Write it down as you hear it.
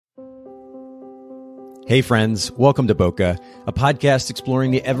Hey friends, welcome to Bokeh, a podcast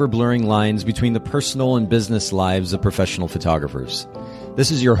exploring the ever-blurring lines between the personal and business lives of professional photographers.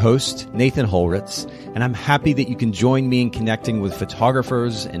 This is your host, Nathan Holritz, and I'm happy that you can join me in connecting with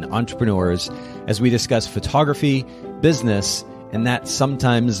photographers and entrepreneurs as we discuss photography, business, and that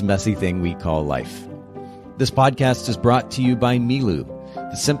sometimes messy thing we call life. This podcast is brought to you by Milu,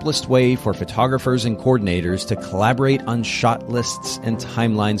 the simplest way for photographers and coordinators to collaborate on shot lists and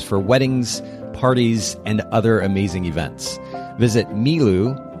timelines for weddings, parties, and other amazing events. Visit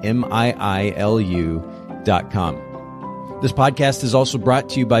Milu, MIILU.com. This podcast is also brought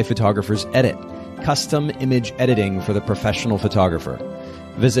to you by Photographers Edit, custom image editing for the professional photographer.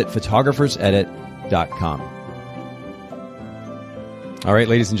 Visit photographersedit.com. All right,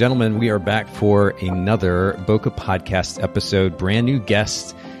 ladies and gentlemen, we are back for another Bokeh Podcast episode, brand new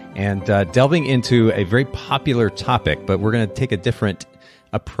guest, and delving into a very popular topic, but we're going to take a different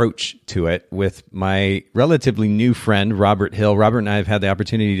approach to it with my relatively new friend, Robert Hill. Robert and I have had the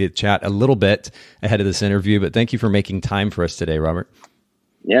opportunity to chat a little bit ahead of this interview, but thank you for making time for us today, Robert.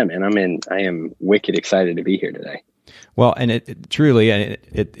 Yeah, man, I am wicked excited to be here today. Well, and it truly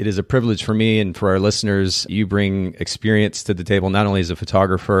is a privilege for me and for our listeners. You bring experience to the table, not only as a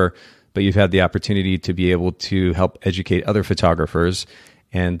photographer, but you've had the opportunity to be able to help educate other photographers.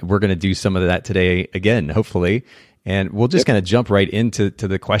 And we're going to do some of that today again, hopefully. And we'll just kind of jump right into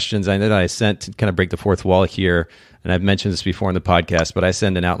the questions. I know that I sent to kind of break the fourth wall here, and I've mentioned this before in the podcast, but I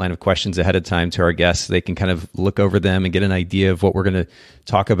send an outline of questions ahead of time to our guests. They can kind of look over them and get an idea of what we're going to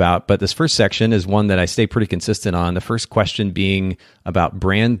talk about. But this first section is one that I stay pretty consistent on. The first question being about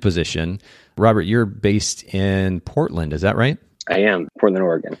brand position. Robert, you're based in Portland, is that right? I am, Portland,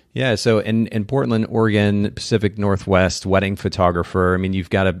 Oregon. Yeah, so in Portland, Oregon, Pacific Northwest, wedding photographer. I mean,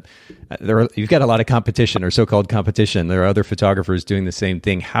 you've got a lot of competition, or so-called competition. There are other photographers doing the same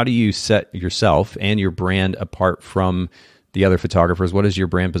thing. How do you set yourself and your brand apart from the other photographers? What is your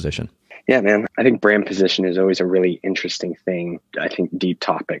brand position? Yeah, man, I think brand position is always a really interesting thing. I think deep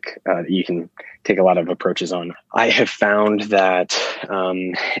topic that you can take a lot of approaches on. I have found that,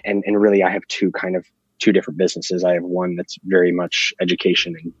 and really I have two different businesses. I have one that's very much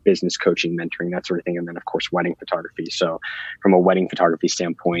education and business coaching, mentoring, that sort of thing. And then of course, wedding photography. So from a wedding photography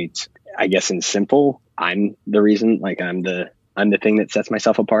standpoint, I guess in simple, I'm the reason, like I'm the thing that sets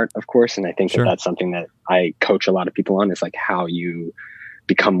myself apart, of course. And I think Sure. that that's something that I coach a lot of people on, is like how you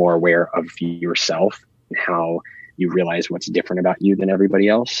become more aware of yourself and how you realize what's different about you than everybody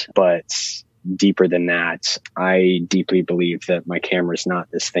else. But deeper than that, I deeply believe that my camera is not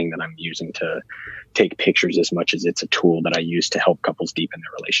this thing that I'm using to take pictures as much as it's a tool that I use to help couples deepen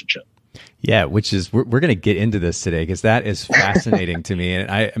their relationship. Yeah, which is, we're going to get into this today because that is fascinating to me. And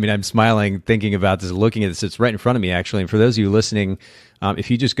I mean, I'm smiling thinking about this, looking at this. It's right in front of me, actually. And for those of you listening,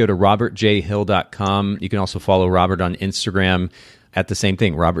 if you just go to robertjhill.com, you can also follow Robert on Instagram at the same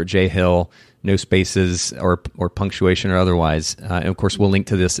thing, Robert J. Hill, no spaces or punctuation or otherwise. And of course, we'll link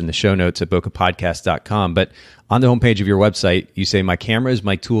to this in the show notes at bokehpodcast.com. But on the homepage of your website, you say, my camera is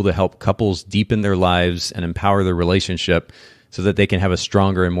my tool to help couples deepen their lives and empower their relationship so that they can have a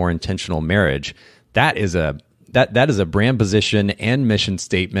stronger and more intentional marriage. That is a brand position and mission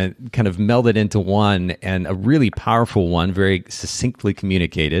statement kind of melded into one, and a really powerful one, very succinctly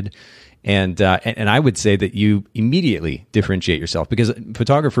communicated. And I would say that you immediately differentiate yourself, because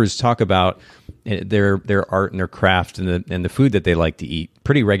photographers talk about their art and their craft and the food that they like to eat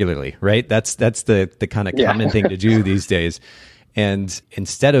pretty regularly, right? That's the kind of common thing to do these days. And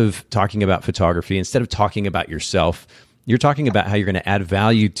instead of talking about photography, instead of talking about yourself, you're talking about how you're going to add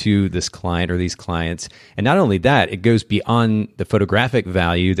value to this client or these clients. And not only that, it goes beyond the photographic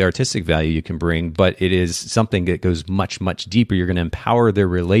value, the artistic value you can bring, but it is something that goes much, much deeper. You're going to empower their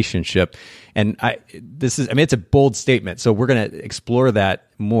relationship. And it's a bold statement. So we're going to explore that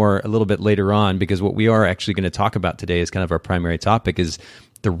more a little bit later on, because what we are actually going to talk about today is kind of our primary topic, is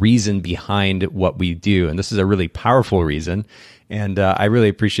the reason behind what we do. And this is a really powerful reason. And I really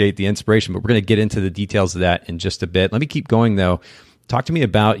appreciate the inspiration, but we're going to get into the details of that in just a bit. Let me keep going, though. Talk to me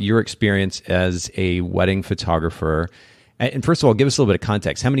about your experience as a wedding photographer. And first of all, give us a little bit of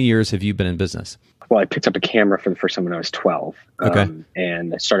context. How many years have you been in business? Well, I picked up a camera for the first time when I was 12. Okay.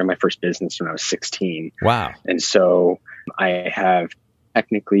 And I started my first business when I was 16. Wow. And so I have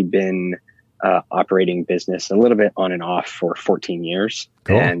technically been operating business a little bit on and off for 14 years.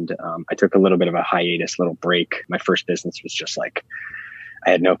 Cool. And I took a little bit of a hiatus, little break. My first business was just like,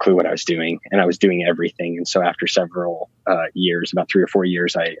 I had no clue what I was doing, and I was doing everything. And so after several years, about 3 or 4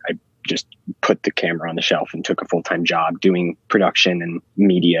 years, I just put the camera on the shelf and took a full-time job doing production and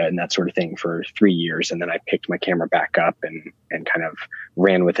media and that sort of thing for 3 years. And then I picked my camera back up and kind of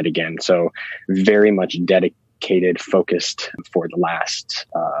ran with it again. So very much dedicated, focused for the last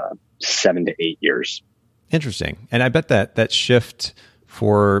 7 to 8 years. Interesting. And I bet that shift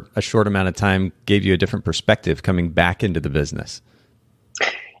for a short amount of time gave you a different perspective coming back into the business.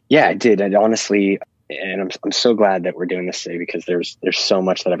 Yeah, it did. And honestly, and I'm so glad that we're doing this today, because there's so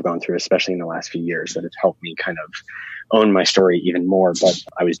much that I've gone through, especially in the last few years, that have helped me kind of own my story even more. But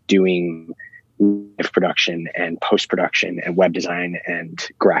I was doing live production and post-production and web design and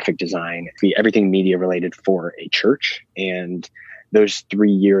graphic design, everything media related for a church. And those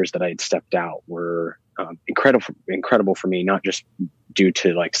 3 years that I had stepped out were incredible for me, not just due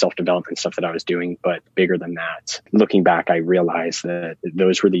to like self-development stuff that I was doing, but bigger than that. Looking back, I realized that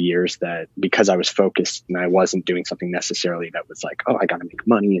those were the years that, because I was focused and I wasn't doing something necessarily that was like, oh, I got to make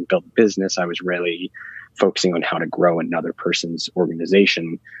money and build a business. I was really focusing on how to grow another person's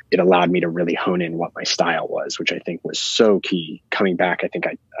organization. It allowed me to really hone in what my style was, which I think was so key. Coming back, I think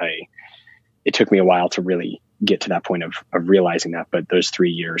it took me a while to really get to that point of realizing that, but those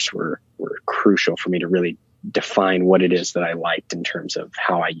 3 years were crucial for me to really define what it is that I liked in terms of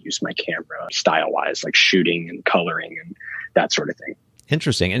how I use my camera style wise, like shooting and coloring and that sort of thing.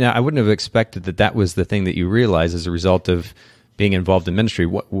 Interesting. And I wouldn't have expected that was the thing that you realized as a result of being involved in ministry.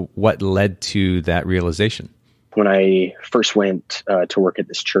 What led to that realization? When I first went to work at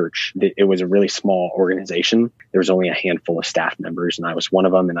this church, it was a really small organization. There was only a handful of staff members, and I was one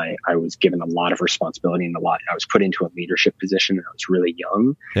of them. And I was given a lot of responsibility and I was put into a leadership position, and I was really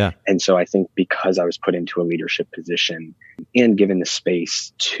young. Yeah. And so I think because I was put into a leadership position and given the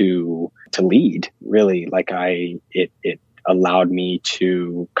space to lead, really, like it allowed me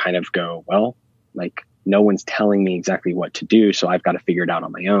to kind of go, well, like no one's telling me exactly what to do, so I've got to figure it out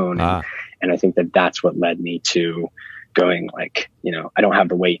on my own. And I think that that's what led me to going like, I don't have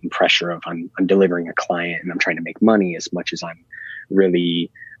the weight and pressure of I'm delivering a client and I'm trying to make money, as much as I'm really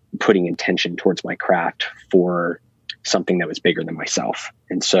putting intention towards my craft for something that was bigger than myself.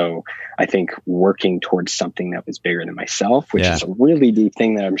 And so I think working towards something that was bigger than myself, which is a really deep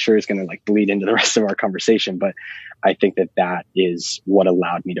thing that I'm sure is going to like bleed into the rest of our conversation. But I think that is what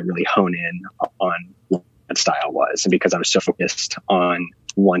allowed me to really hone in on what that style was. And because I was so focused on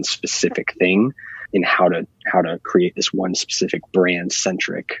one specific thing in how to create this one specific brand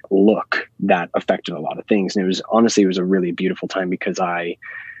centric look, that affected a lot of things. And it was a really beautiful time, because I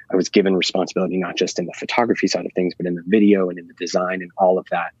was given responsibility, not just in the photography side of things, but in the video and in the design and all of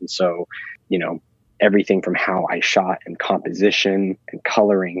that. And so, everything from how I shot and composition and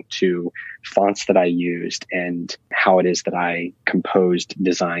coloring to fonts that I used and how it is that I composed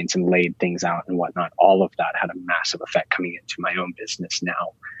designs and laid things out and whatnot, all of that had a massive effect coming into my own business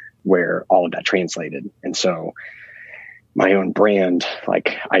now, where all of that translated. And so my own brand,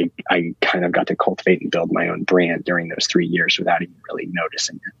 like I kind of got to cultivate and build my own brand during those 3 years without even really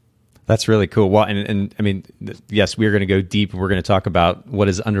noticing it. That's really cool. Well, and I mean, yes, we're going to go deep. We're going to talk about what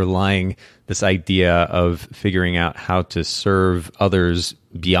is underlying this idea of figuring out how to serve others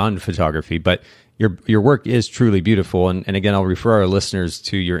beyond photography. But your work is truly beautiful. And again, I'll refer our listeners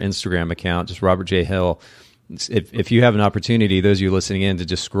to your Instagram account, just Robert J. Hill. If you have an opportunity, those of you listening in, to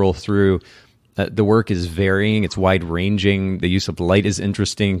just scroll through, the work is varying. It's wide ranging. The use of light is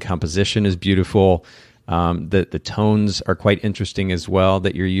interesting. Composition is beautiful. The tones are quite interesting as well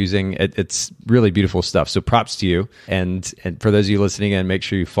that you're using. It's really beautiful stuff. So props to you. And for those of you listening in, make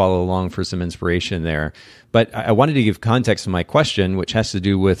sure you follow along for some inspiration there. But I wanted to give context to my question, which has to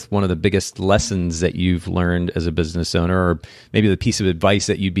do with one of the biggest lessons that you've learned as a business owner, or maybe the piece of advice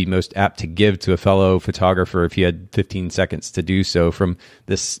that you'd be most apt to give to a fellow photographer if you had 15 seconds to do so from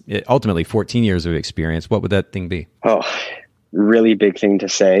this ultimately 14 years of experience. What would that thing be? Oh, really big thing to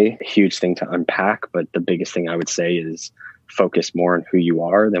say, huge thing to unpack. But the biggest thing I would say is focus more on who you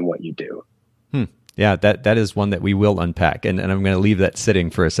are than what you do. Yeah, that is one that we will unpack. And I'm going to leave that sitting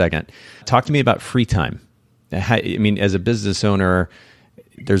for a second. Talk to me about free time. I mean, as a business owner,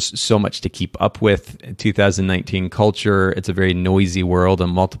 there's so much to keep up with. 2019 culture, it's a very noisy world on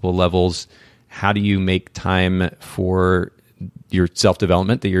multiple levels. How do you make time for your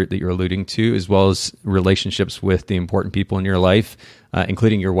self-development that you're alluding to, as well as relationships with the important people in your life,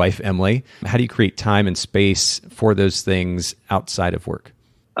 including your wife, Emily? How do you create time and space for those things outside of work?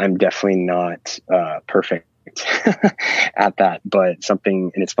 I'm definitely not perfect at that, but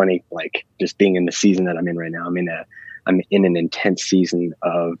something, and it's funny, like just being in the season that I'm in right now, I'm in an intense season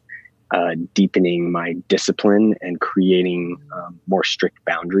of deepening my discipline and creating more strict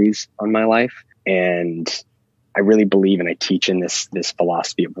boundaries on my life. And I really believe and I teach in this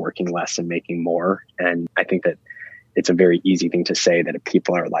philosophy of working less and making more. And I think that it's a very easy thing to say that if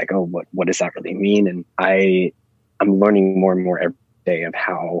people are like, oh, what does that really mean? And I'm learning more and more every day of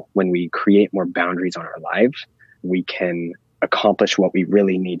how when we create more boundaries on our lives, we can accomplish what we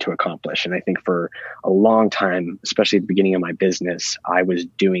really need to accomplish. And I think for a long time, especially at the beginning of my business, I was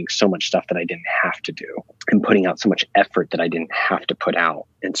doing so much stuff that I didn't have to do and putting out so much effort that I didn't have to put out.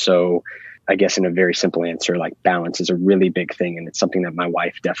 And so I guess in a very simple answer, like balance is a really big thing. And it's something that my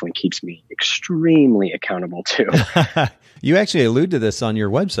wife definitely keeps me extremely accountable to. You actually allude to this on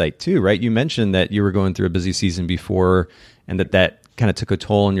your website too, right? You mentioned that you were going through a busy season before and that kind of took a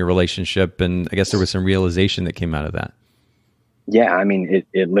toll on your relationship. And I guess there was some realization that came out of that. Yeah. I mean,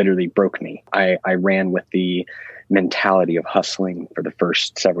 it literally broke me. I ran with the mentality of hustling for the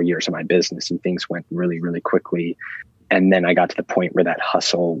first several years of my business, and things went really, really quickly. And then I got to the point where that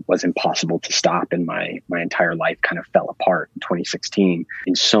hustle was impossible to stop, and my entire life kind of fell apart in 2016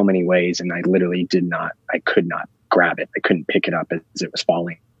 in so many ways. And I literally I could not grab it. I couldn't pick it up as it was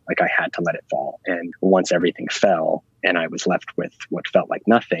falling. Like I had to let it fall. And once everything fell and I was left with what felt like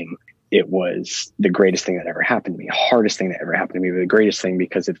nothing, it was the greatest thing that ever happened to me, hardest thing that ever happened to me, but the greatest thing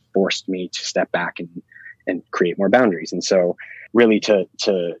because it forced me to step back and create more boundaries. And so really to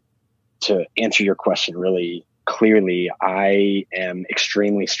answer your question really clearly, I am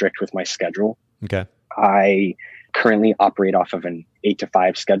extremely strict with my schedule. Okay. I currently operate off of an 8 to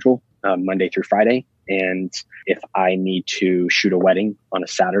 5 schedule, Monday through Friday. And if I need to shoot a wedding on a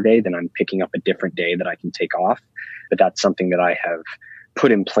Saturday, then I'm picking up a different day that I can take off. But that's something that I have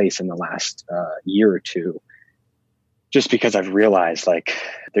put in place in the last year or two, just because I've realized like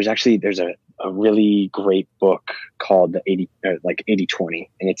there's a really great book called the 80/20,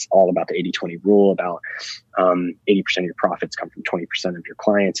 and it's all about the 80/20 rule, about 80% of your profits come from 20% of your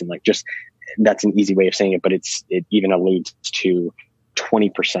clients. And like, just, that's an easy way of saying it, but it even alludes to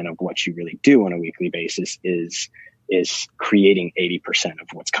 20% of what you really do on a weekly basis is creating 80% of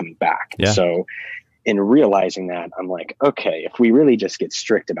what's coming back. Yeah. So in realizing that, I'm like, okay, if we really just get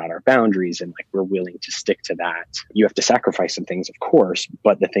strict about our boundaries and like we're willing to stick to that, you have to sacrifice some things, of course,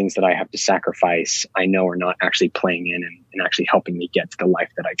 but the things that I have to sacrifice, I know are not actually playing in and actually helping me get to the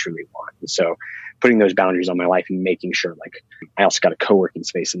life that I truly want. And so putting those boundaries on my life and making sure, like, I also got a co-working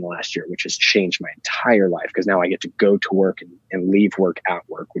space in the last year, which has changed my entire life because now I get to go to work and leave work at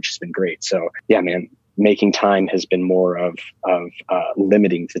work, which has been great. So yeah, man, making time has been more of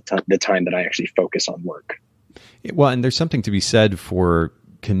limiting the time that I actually focus on work. Well, and there's something to be said for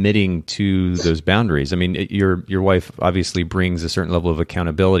committing to those boundaries. I mean, your wife obviously brings a certain level of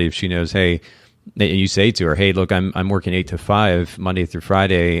accountability. If she knows, hey, you say to her, hey, look, I'm working 8 to 5 Monday through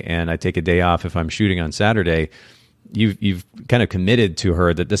Friday, and I take a day off if I'm shooting on Saturday. You've kind of committed to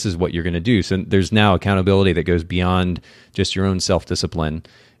her that this is what you're going to do. So there's now accountability that goes beyond just your own self-discipline.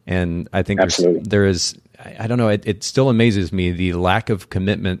 And I think there is, I don't know, it still amazes me the lack of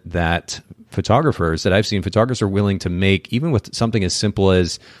commitment that photographers that I've seen, photographers are willing to make, even with something as simple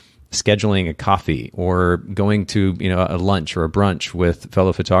as scheduling a coffee or going to, a lunch or a brunch with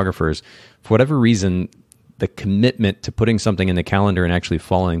fellow photographers. For whatever reason, the commitment to putting something in the calendar and actually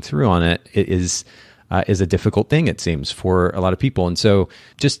following through on it is a difficult thing, it seems, for a lot of people. And so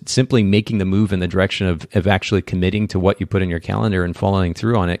just simply making the move in the direction of actually committing to what you put in your calendar and following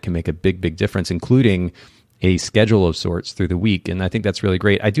through on it can make a big, big difference, including a schedule of sorts through the week. And I think that's really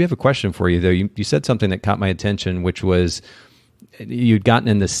great. I do have a question for you, though. You said something that caught my attention, which was you'd gotten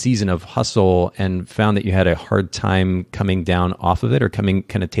in this season of hustle and found that you had a hard time coming down off of it or kind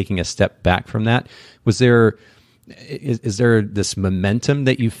of taking a step back from that. Is there this momentum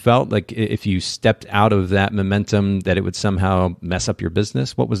that you felt like if you stepped out of that momentum that it would somehow mess up your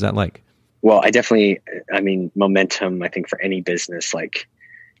business? What was that like? Well, momentum, I think for any business, like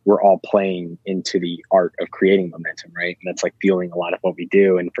we're all playing into the art of creating momentum, right? And that's like fueling a lot of what we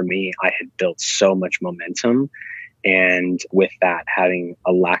do. And for me, I had built so much momentum. And with that, having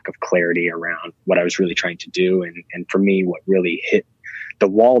a lack of clarity around what I was really trying to do. And for me, what really hit the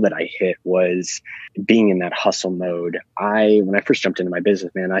wall that I hit was being in that hustle mode. When I first jumped into my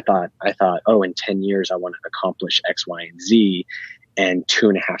business, man, I thought, oh, in 10 years, I want to accomplish X, Y, and Z. And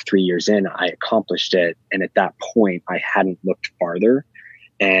 2.5, 3 years in, I accomplished it. And at that point, I hadn't looked farther.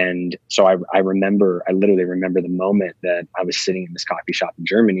 And so I literally remember the moment that I was sitting in this coffee shop in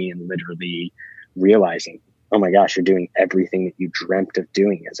Germany and literally realizing, oh my gosh, you're doing everything that you dreamt of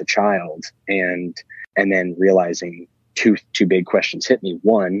doing as a child. And then realizing two big questions hit me.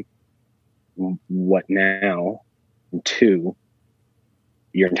 One, what now? And two,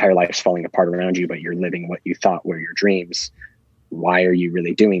 your entire life is falling apart around you, but you're living what you thought were your dreams. Why are you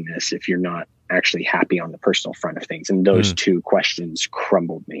really doing this if you're not actually happy on the personal front of things? And those two questions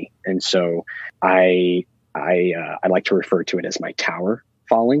crumbled me. And so I like to refer to it as my tower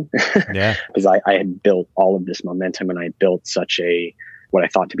falling. Yeah. Because I had built all of this momentum, and I built such what I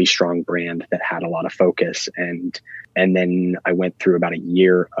thought to be strong brand that had a lot of focus. And then I went through about a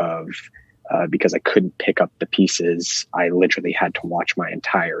year of, because I couldn't pick up the pieces, I literally had to watch my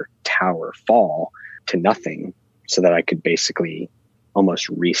entire tower fall to nothing so that I could basically almost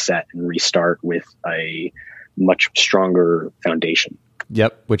reset and restart with a much stronger foundation.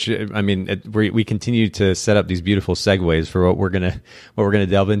 Yep. Which, I mean, we continue to set up these beautiful segues for what we're gonna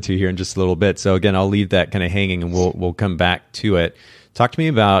delve into here in just a little bit. So again, I'll leave that kind of hanging, and we'll come back to it. Talk to me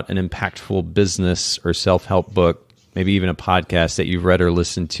about an impactful business or self-help book, maybe even a podcast that you've read or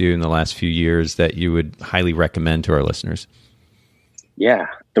listened to in the last few years that you would highly recommend to our listeners. Yeah.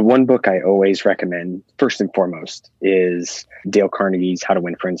 The one book I always recommend, first and foremost, is Dale Carnegie's How to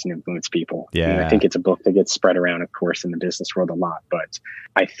Win Friends and Influence People. Yeah. And I think it's a book that gets spread around, of course, in the business world a lot. But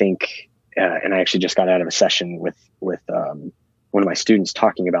I think, and I actually just got out of a session with one of my students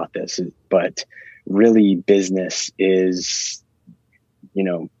talking about this, but really business is,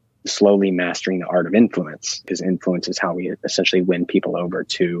 slowly mastering the art of influence, because influence is how we essentially win people over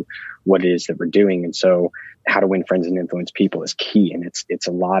to what it is that we're doing. And so How to Win Friends and Influence People is key. And it's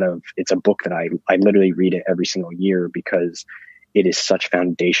a book that I literally read it every single year, because it is such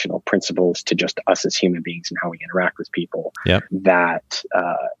foundational principles to just us as human beings and how we interact with people. Yep. That,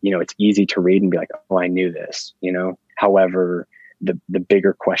 it's easy to read and be like, oh, I knew this, However, the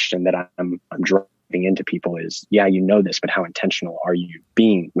bigger question that I'm driving into people is, yeah, you know this, but how intentional are you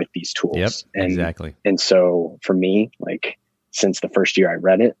being with these tools? Yep, exactly. And so for me, like, since the first year I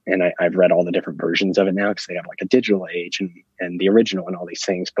read it, and I've read all the different versions of it now, because they have like a digital age and the original and all these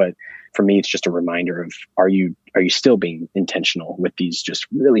things. But for me, it's just a reminder of, are you still being intentional with these just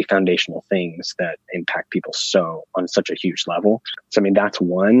really foundational things that impact people on such a huge level? So, I mean, that's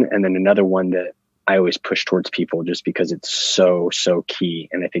one. And then another one that I always push towards people, just because it's so key.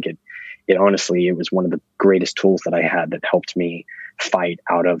 And I think it honestly, it was one of the greatest tools that I had that helped me fight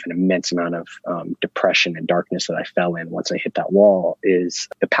out of an immense amount of depression and darkness that I fell in once I hit that wall, is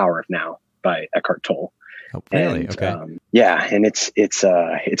The Power of Now by Eckhart Tolle. Oh, really? And, okay. And it's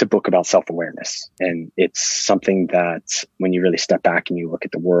a book about self-awareness, and it's something that when you really step back and you look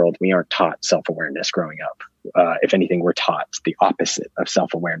at the world, we aren't taught self-awareness growing up. If anything, we're taught the opposite of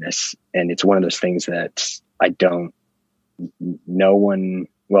self-awareness, and it's one of those things that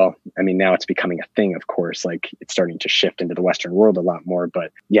well, I mean, now it's becoming a thing, of course, like it's starting to shift into the Western world a lot more,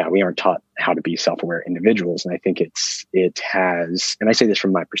 but yeah, we aren't taught how to be self-aware individuals. And I think it has, and I say this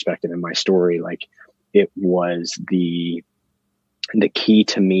from my perspective and my story, like it was the key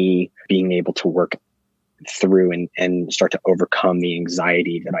to me being able to work through and start to overcome the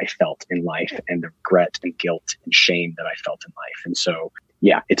anxiety that I felt in life, and the regret and guilt and shame that I felt in life. And so,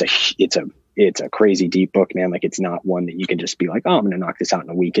 yeah, it's a crazy deep book, man. Like, it's not one that you can just be like, oh, I'm going to knock this out in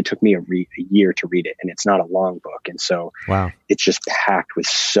a week. It took me a year to read it, and it's not a long book. And so wow, it's just packed with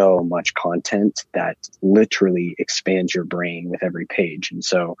so much content that literally expands your brain with every page. And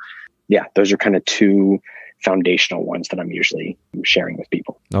so, yeah, those are kind of two foundational ones that I'm usually sharing with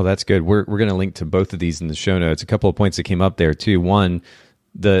people. Oh, that's good. We're going to link to both of these in the show notes. A couple of points that came up there too. One,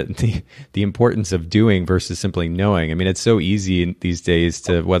 the importance of doing versus simply knowing. I mean, it's so easy these days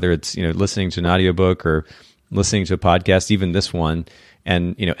to, whether it's, listening to an audiobook or listening to a podcast, even this one,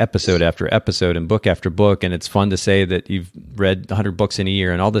 and, episode after episode and book after book. And it's fun to say that you've read 100 books in a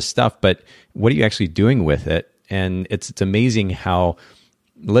year and all this stuff, but what are you actually doing with it? And it's amazing how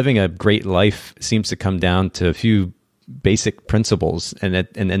living a great life seems to come down to a few basic principles. And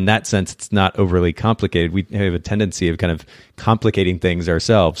in that sense, it's not overly complicated. We have a tendency of kind of complicating things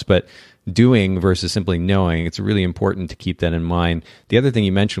ourselves, but doing versus simply knowing, it's really important to keep that in mind. The other thing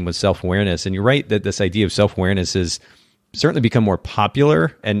you mentioned was self-awareness. And you're right that this idea of self-awareness has certainly become more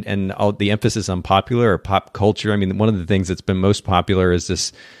popular, and all the emphasis on popular or pop culture. I mean, one of the things that's been most popular is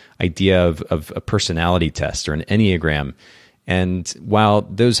this idea of a personality test or an Enneagram. And while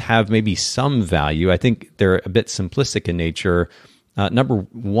those have maybe some value, I think they're a bit simplistic in nature. Number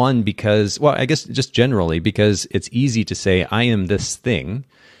one, because, well, I guess just generally, because it's easy to say, I am this thing,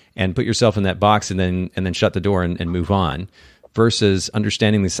 and put yourself in that box and then shut the door and move on, versus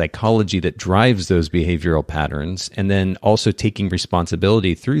understanding the psychology that drives those behavioral patterns, and then also taking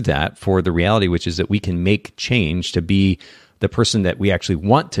responsibility through that for the reality, which is that we can make change to be the person that we actually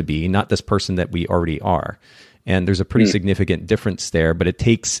want to be, not this person that we already are. And there's a pretty significant difference there, but it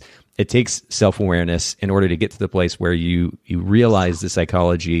takes self-awareness in order to get to the place where you realize the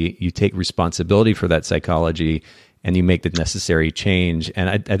psychology, you take responsibility for that psychology, and you make the necessary change. And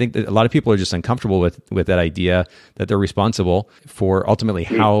I think that a lot of people are just uncomfortable with that idea that they're responsible for ultimately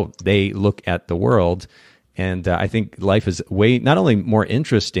how they look at the world. And I think life is way not only more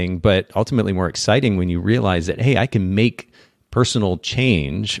interesting, but ultimately more exciting when you realize that, hey, I can make personal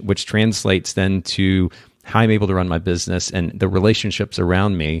change, which translates then to how I'm able to run my business and the relationships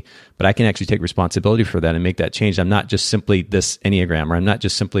around me, but I can actually take responsibility for that and make that change. I'm not just simply this Enneagram, or I'm not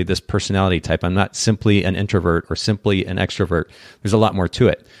just simply this personality type. I'm not simply an introvert or simply an extrovert. There's a lot more to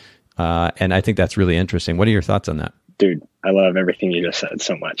it. And I think that's really interesting. What are your thoughts on that? Dude, I love everything you just said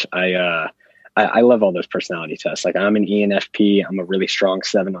so much. I love all those personality tests. Like, I'm an ENFP. I'm a really strong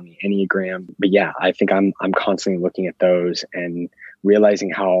 7 on the Enneagram. But yeah, I think I'm constantly looking at those and realizing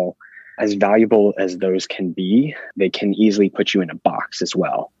how, as valuable as those can be, they can easily put you in a box as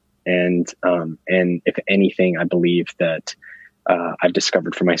well. And if anything, I believe that I've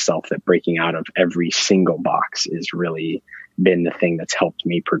discovered for myself that breaking out of every single box is really been the thing that's helped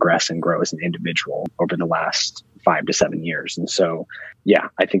me progress and grow as an individual over the last 5 to 7 years. And so, yeah,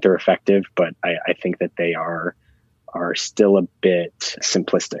 I think they're effective, but I think that they are still a bit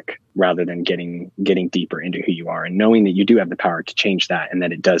simplistic rather than getting deeper into who you are and knowing that you do have the power to change that, and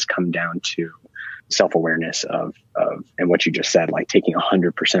that it does come down to self-awareness of and what you just said, like taking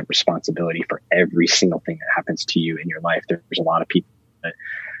 100% responsibility for every single thing that happens to you in your life. There's a lot of people that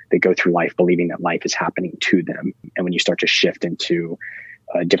they go through life believing that life is happening to them. And when you start to shift into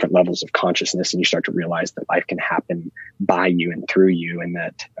different levels of consciousness, and you start to realize that life can happen by you and through you, and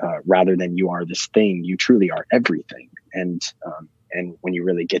that rather than you are this thing, you truly are everything. And when you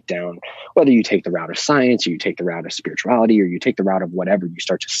really get down, whether you take the route of science, or you take the route of spirituality, or you take the route of whatever, you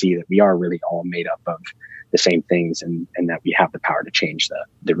start to see that we are really all made up of the same things, and that we have the power to change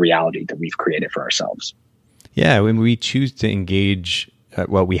the reality that we've created for ourselves. Yeah, when we choose to engage,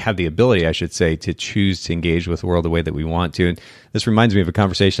 we have the ability, I should say, to choose to engage with the world the way that we want to. And this reminds me of a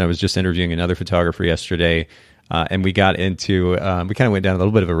conversation. I was just interviewing another photographer yesterday, and we got into, we kind of went down a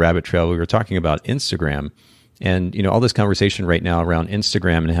little bit of a rabbit trail. We were talking about Instagram, and all this conversation right now around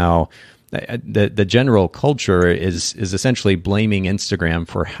Instagram and how the general culture is essentially blaming Instagram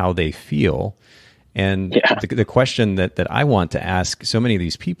for how they feel. And the question that I want to ask so many of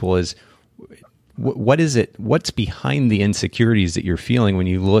these people is, what is it? What's behind the insecurities that you're feeling when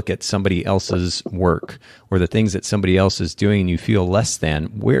you look at somebody else's work or the things that somebody else is doing and you feel less than?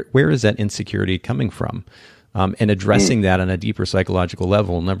 Where is that insecurity coming from? And addressing that on a deeper psychological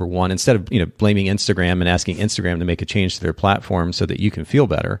level, number one, instead of blaming Instagram and asking Instagram to make a change to their platform so that you can feel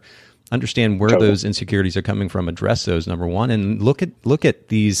better, understand where those insecurities are coming from, address those, number one, and look at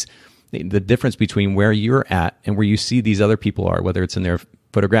these, the difference between where you're at and where you see these other people are, whether it's in their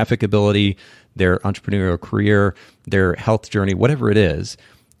photographic ability, their entrepreneurial career, their health journey, whatever it is.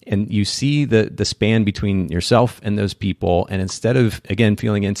 And you see the span between yourself and those people. And instead of, again,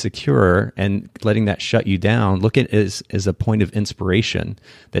 feeling insecure and letting that shut you down, look at it as a point of inspiration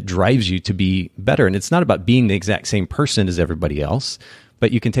that drives you to be better. And it's not about being the exact same person as everybody else,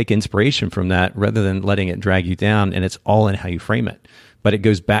 but you can take inspiration from that rather than letting it drag you down. And it's all in how you frame it. But it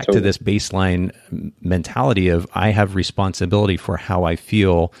goes back to this baseline mentality of, I have responsibility for how I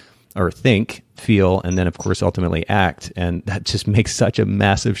feel or think, feel, and then, of course, ultimately act. And that just makes such a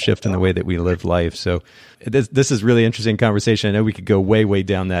massive shift in the way that we live life. So this is really interesting conversation. I know we could go way, way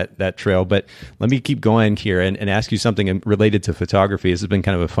down that trail, but let me keep going here and ask you something related to photography. This has been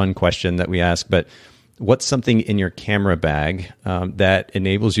kind of a fun question that we ask, but what's something in your camera bag that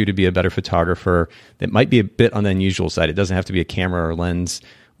enables you to be a better photographer that might be a bit on the unusual side? It doesn't have to be a camera or lens.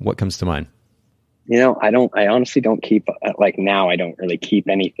 What comes to mind? I honestly don't keep, now I don't really keep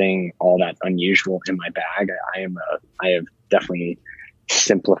anything all that unusual in my bag. I have definitely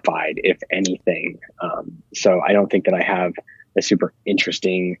simplified, if anything. So I don't think that I have a super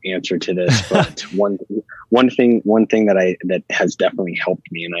interesting answer to this, but one thing that has definitely helped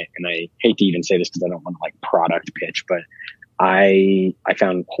me, and I hate to even say this because I don't want to product pitch, but I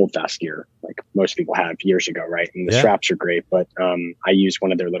found holdfast gear like most people have years ago, right? And the straps are great, but I use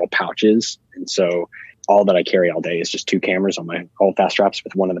one of their little pouches, and so all that I carry all day is just 2 cameras on my holdfast straps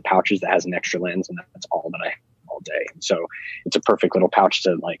with one of the pouches that has an extra lens, and that's all that I have all day. And so it's a perfect little pouch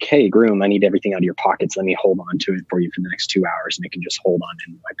to hey, groom, I need everything out of your pockets. Let me hold on to it for you for the next 2 hours, and it can just hold on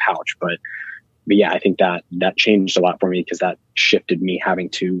in my pouch. But yeah, I think that changed a lot for me because that shifted me having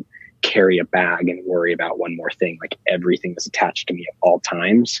to carry a bag and worry about one more thing. Everything was attached to me at all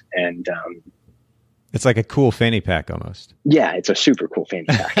times. And it's like a cool fanny pack almost. Yeah, it's a super cool fanny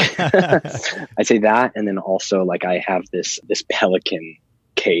pack. I say that. And then also I have this Pelican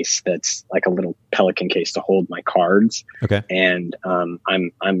case that's like a little Pelican case to hold my cards. Okay. And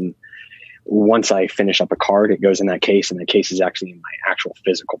I'm once I finish up a card, it goes in that case, and the case is actually in my actual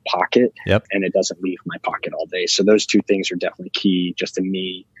physical pocket. Yep. And it doesn't leave my pocket all day. So those two things are definitely key just to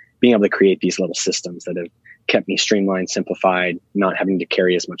me being able to create these little systems that have kept me streamlined, simplified, not having to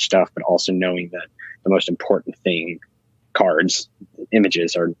carry as much stuff, but also knowing that the most important thing, cards,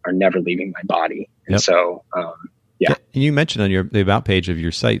 images are never leaving my body. And so, yeah. You mentioned on the about page of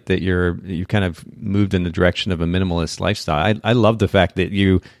your site that you kind of moved in the direction of a minimalist lifestyle. I love the fact that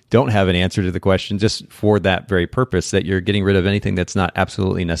you don't have an answer to the question just for that very purpose, that you're getting rid of anything that's not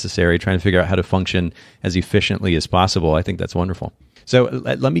absolutely necessary, trying to figure out how to function as efficiently as possible. I think that's wonderful. So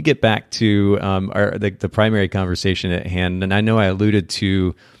let me get back to the primary conversation at hand. And I know I alluded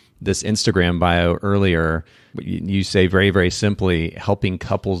to this Instagram bio earlier. You say very, very simply, helping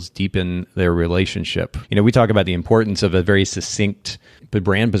couples deepen their relationship. We talk about the importance of a very succinct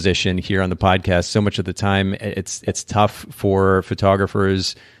brand position here on the podcast. So much of the time, it's tough for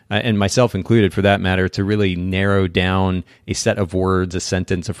photographers, and myself included for that matter, to really narrow down a set of words, a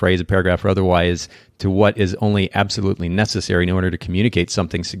sentence, a phrase, a paragraph, or otherwise, to what is only absolutely necessary in order to communicate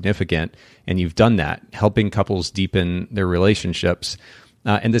something significant. And you've done that, helping couples deepen their relationships.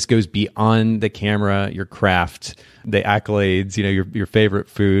 And this goes beyond the camera, your craft, the accolades, your favorite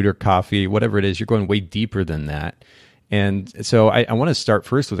food or coffee, whatever it is. You're going way deeper than that. And so I want to start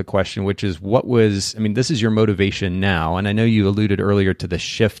first with a question, which is this is your motivation now. And I know you alluded earlier to the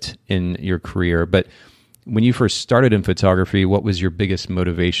shift in your career, but when you first started in photography, what was your biggest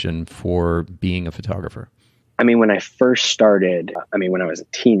motivation for being a photographer? When I first started, when I was a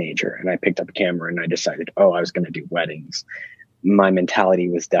teenager and I picked up a camera and I decided, I was going to do weddings, my mentality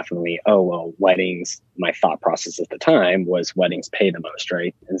was definitely, weddings. My thought process at the time was weddings pay the most,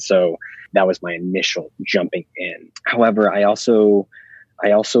 right? And so that was my initial jumping in. However, I also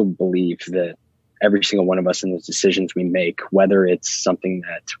believe that every single one of us in the decisions we make, whether it's something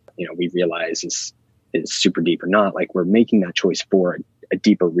that, we realize is super deep or not, like we're making that choice for a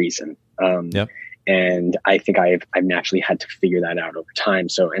deeper reason. And I think I've naturally had to figure that out over time.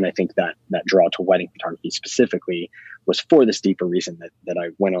 So, and I think that draw to wedding photography specifically was for this deeper reason that I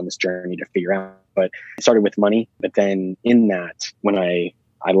went on this journey to figure out. But it started with money. But then in that, when I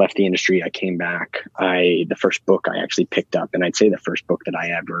left the industry, I came back. The first book I actually picked up, and I'd say the first book that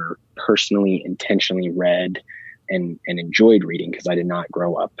I ever personally, intentionally read and enjoyed reading, because I did not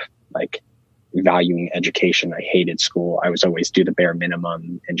grow up like valuing education. I hated school. I was always do the bare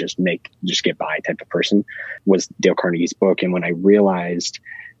minimum and just get by type of person, was Dale Carnegie's book. And when I realized,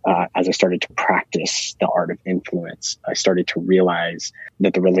 as I started to practice the art of influence, I started to realize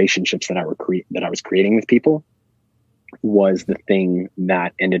that the relationships that I was creating with people was the thing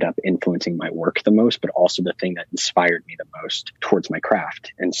that ended up influencing my work the most, but also the thing that inspired me the most towards my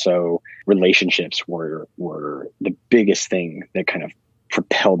craft. And so relationships were the biggest thing that kind of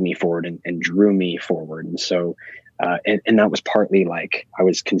propelled me forward and drew me forward. And so, and that was partly like I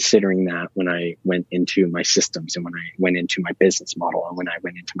was considering that when I went into my systems and when I went into my business model and when I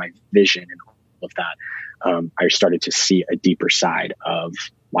went into my vision and all of that, I started to see a deeper side of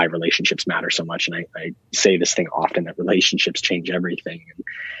why relationships matter so much. And I say this thing often, that relationships change everything. And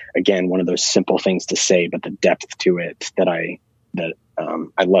again, one of those simple things to say, but the depth to it that I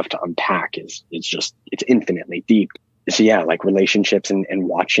love to unpack is it's infinitely deep. So yeah, like relationships and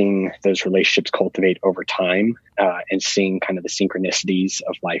watching those relationships cultivate over time, and seeing kind of the synchronicities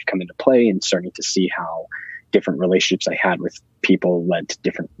of life come into play, and starting to see how different relationships I had with people led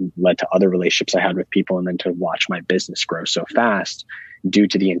to other relationships I had with people. And then to watch my business grow so fast due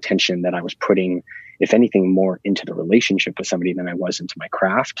to the intention that I was putting, if anything, more into the relationship with somebody than I was into my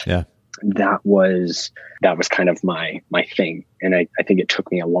craft. Yeah. That was kind of my thing. And I think it took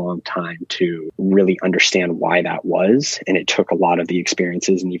me a long time to really understand why that was. And it took a lot of the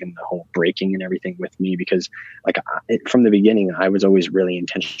experiences and even the whole breaking and everything with me, because from the beginning, I was always really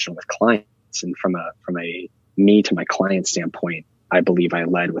intentional with clients. And from a me to my client standpoint, I believe I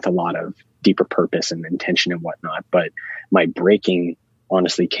led with a lot of deeper purpose and intention and whatnot. But my breaking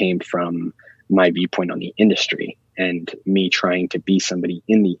honestly came from my viewpoint on the industry and me trying to be somebody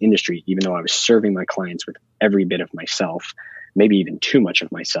in the industry, even though I was serving my clients with every bit of myself, maybe even too much of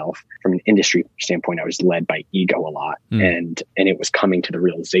myself. From an industry standpoint, I was led by ego a lot. And it was coming to the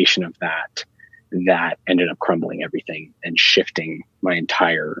realization of that ended up crumbling everything and shifting my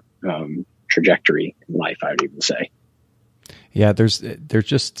entire trajectory in life, I would even say. Yeah, there's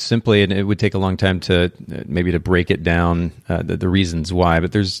just simply, and it would take a long time to maybe to break it down, the reasons why,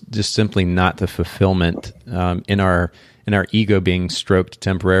 but there's just simply not the fulfillment in our ego being stroked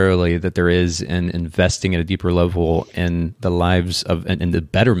temporarily that there is in investing at a deeper level in the lives of and the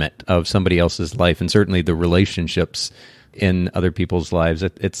betterment of somebody else's life, and certainly the relationships in other people's lives.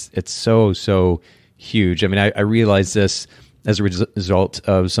 It's so huge. I mean, I realized this as a result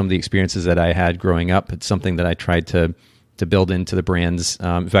of some of the experiences that I had growing up. It's something that I tried to build into the brands.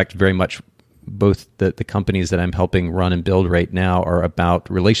 In fact, very much both the companies that I'm helping run and build right now are about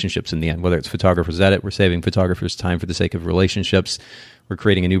relationships in the end, whether it's Photographers Edit, we're saving photographers time for the sake of relationships. We're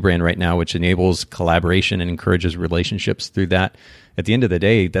creating a new brand right now, which enables collaboration and encourages relationships through that. At the end of the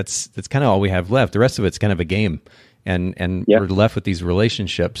day, that's kind of all we have left. The rest of it's kind of a game. And Yep. we're left with these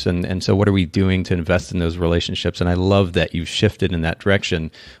relationships. And so what are we doing to invest in those relationships? And I love that you've shifted in that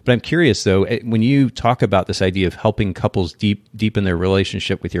direction. But I'm curious, though, when you talk about this idea of helping couples deepen their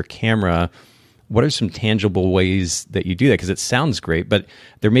relationship with your camera, what are some tangible ways that you do that? Because it sounds great, but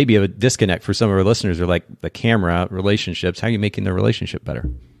there may be a disconnect for some of our listeners. They're like, the camera, relationships, how are you making the relationship better?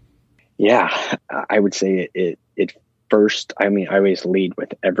 Yeah, I would say it first. I mean, I always lead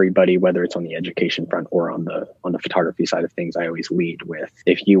with everybody, whether it's on the education front or on the photography side of things. I always lead with,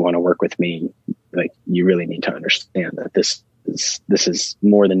 if you want to work with me, like, you really need to understand that this is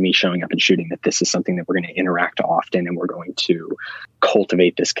more than me showing up and shooting, that this is something that we're going to interact often and we're going to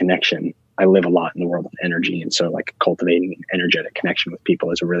cultivate this connection. I live a lot in the world of energy. And so, like, cultivating an energetic connection with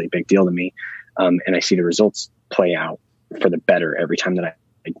people is a really big deal to me. And I see the results play out for the better every time that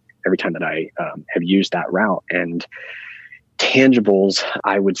I have used that route. And tangibles,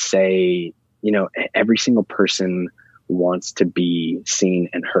 I would say, every single person wants to be seen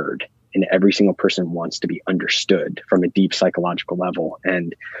and heard, and every single person wants to be understood from a deep psychological level.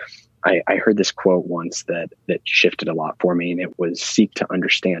 And I heard this quote once that shifted a lot for me, and it was, seek to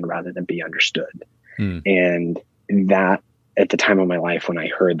understand rather than be understood. And that, at the time of my life when I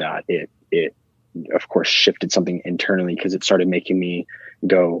heard that, it of course shifted something internally, because it started making me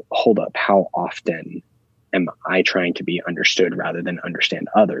go, hold up, how often am I trying to be understood rather than understand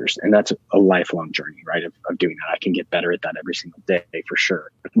others? And that's a lifelong journey, right? Of doing that. I can get better at that every single day for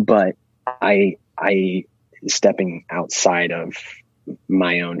sure. But I stepping outside of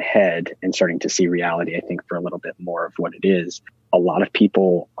my own head and starting to see reality, I think, for a little bit more of what it is. A lot of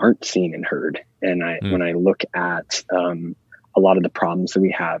people aren't seen and heard. And when I look at a lot of the problems that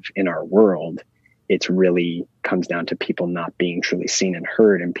we have in our world, it's really comes down to people not being truly seen and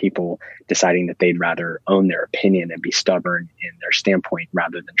heard, and people deciding that they'd rather own their opinion and be stubborn in their standpoint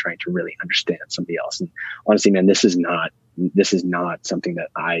rather than trying to really understand somebody else. And honestly, man, this is not something that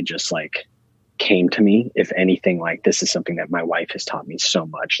I just like came to me. If anything, like, this is something that my wife has taught me so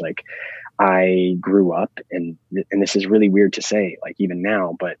much. Like, I grew up, and this is really weird to say, like, even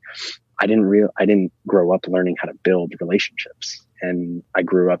now, but I didn't grow up learning how to build relationships. And I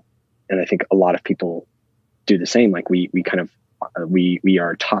grew up, and I think a lot of people do the same. Like, we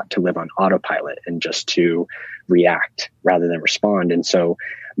are taught to live on autopilot and just to react rather than respond. And so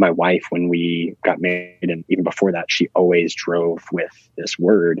my wife, when we got married, and even before that, she always drove with this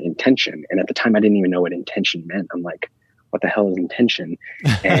word, intention. And at the time, I didn't even know what intention meant. I'm like, what the hell is intention?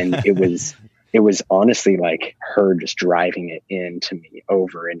 And it was honestly like her just driving it into me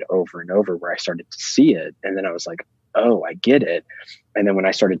over and over and over, where I started to see it. And then I was like, oh, I get it. And then when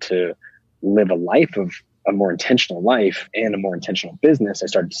I started to live a more intentional life and a more intentional business, I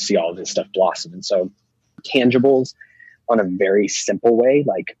started to see all of this stuff blossom. And so tangibles, on a very simple way,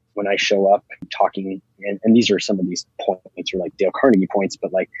 like when I show up talking, and these are some of these points are like Dale Carnegie points,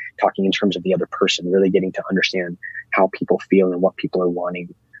 but like talking in terms of the other person, really getting to understand how people feel and what people are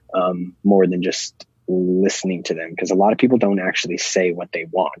wanting, more than just listening to them. Because a lot of people don't actually say what they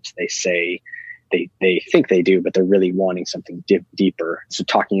want. They say, they think they do, but they're really wanting something deeper. So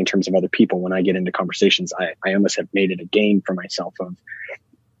talking in terms of other people, when I get into conversations, I almost have made it a game for myself of,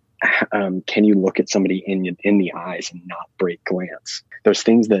 can you look at somebody in the eyes and not break glance? Those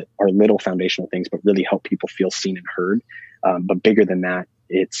things that are little foundational things, but really help people feel seen and heard. But bigger than that,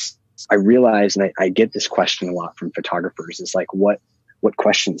 I realize, and I get this question a lot from photographers, is like, what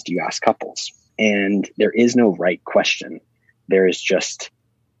questions do you ask couples? And there is no right question. There is just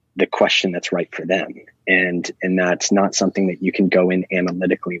the question that's right for them. And that's not something that you can go in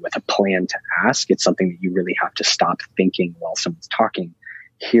analytically with a plan to ask. It's something that you really have to stop thinking while someone's talking,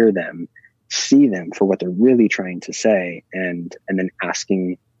 hear them, see them for what they're really trying to say, and then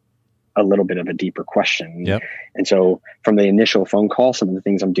asking a little bit of a deeper question. Yep. And so from the initial phone call, some of the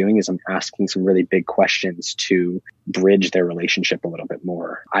things I'm doing is I'm asking some really big questions to bridge their relationship a little bit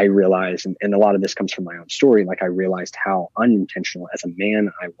more. I realize, and a lot of this comes from my own story, like I realized how unintentional as a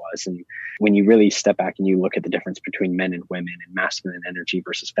man I was. And when you really step back and you look at the difference between men and women and masculine energy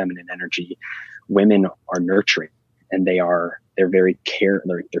versus feminine energy, women are nurturing, and they're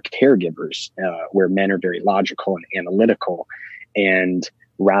caregivers, where men are very logical and analytical. And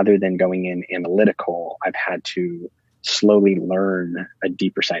rather than going in analytical, I've had to slowly learn a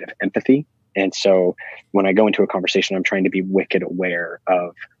deeper side of empathy. And so when I go into a conversation, I'm trying to be wicked aware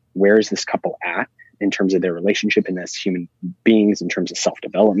of where is this couple at in terms of their relationship and as human beings, in terms of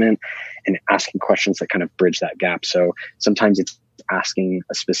self-development, and asking questions that kind of bridge that gap. So sometimes it's asking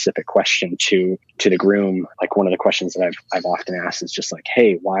a specific question to the groom. Like one of the questions that I've often asked is just like,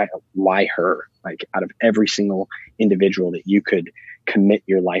 hey, why her? Like out of every single individual that you could commit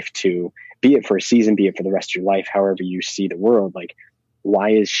your life to, be it for a season, be it for the rest of your life, however you see the world, like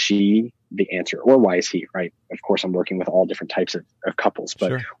why is she the answer, or why is he, right? Of course, I'm working with all different types of couples, but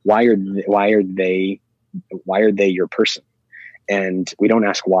sure. why are they your person? And we don't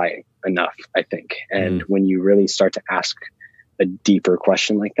ask why enough, I think. And when you really start to ask a deeper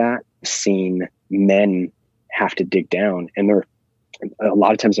question like that, seeing men have to dig down, and they're a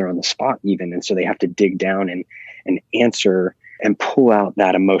lot of times they're on the spot even. And so they have to dig down and answer and pull out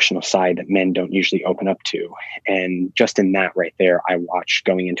that emotional side that men don't usually open up to. And just in that right there, I watch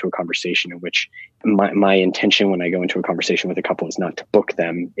going into a conversation in which my intention when I go into a conversation with a couple is not to book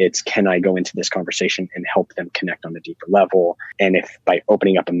them. It's, can I go into this conversation and help them connect on a deeper level? And if by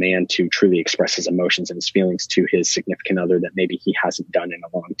opening up a man to truly express his emotions and his feelings to his significant other that maybe he hasn't done in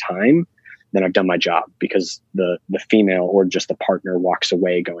a long time, then I've done my job, because the female or just the partner walks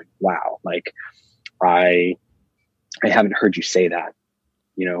away going, wow, like I haven't heard you say that,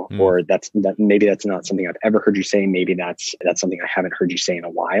 or maybe that's not something I've ever heard you say. Maybe that's something I haven't heard you say in a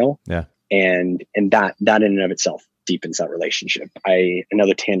while. Yeah. And that in and of itself deepens that relationship.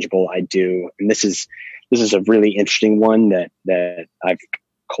 Another tangible I do, and this is a really interesting one that I've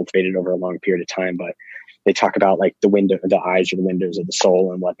cultivated over a long period of time, but they talk about like the eyes are the windows of the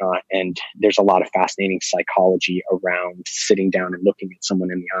soul and whatnot. And there's a lot of fascinating psychology around sitting down and looking at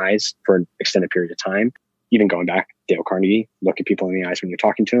someone in the eyes for an extended period of time. Even going back, Dale Carnegie, look at people in the eyes when you're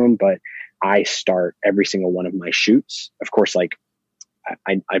talking to them. But I start every single one of my shoots. Of course, like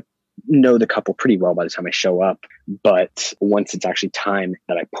I know the couple pretty well by the time I show up. But once it's actually time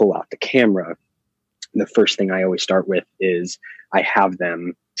that I pull out the camera, the first thing I always start with is I have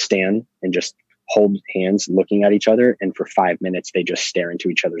them stand and just hold hands looking at each other. And for 5 minutes, they just stare into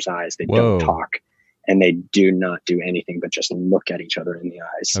each other's eyes. They don't talk, and they do not do anything but just look at each other in the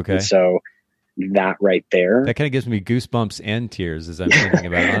eyes. Okay. And so that right there, that kind of gives me goosebumps and tears as I'm thinking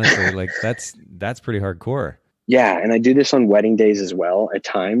about it. Honestly, like that's pretty hardcore. Yeah. And I do this on wedding days as well at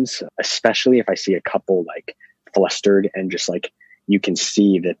times, especially if I see a couple like flustered and just like, you can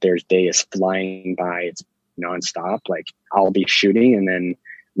see that their day is flying by. It's nonstop. Like I'll be shooting, and then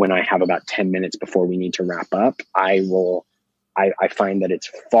when I have about 10 minutes before we need to wrap up, I find that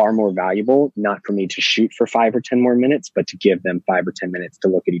it's far more valuable, not for me to shoot for 5 or 10 more minutes, but to give them 5 or 10 minutes to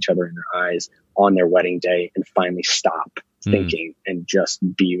look at each other in their eyes on their wedding day and finally stop thinking and just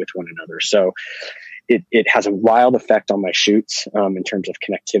be with one another. So it has a wild effect on my shoots in terms of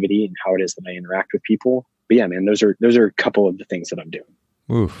connectivity and how it is that I interact with people. But yeah, man, those are a couple of the things that I'm doing.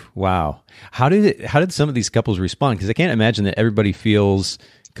 Oof. Wow. How did some of these couples respond? Because I can't imagine that everybody feels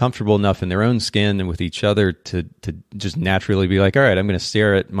comfortable enough in their own skin and with each other to just naturally be like, all right, I'm going to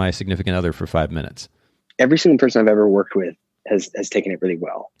stare at my significant other for 5 minutes. Every single person I've ever worked with has taken it really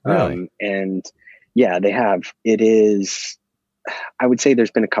well. Really? And yeah, they have. It is, I would say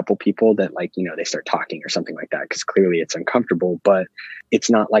there's been a couple people that like, they start talking or something like that, because clearly it's uncomfortable, but it's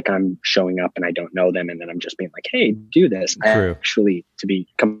not like I'm showing up and I don't know them and then I'm just being like, hey, do this. True. Actually, to be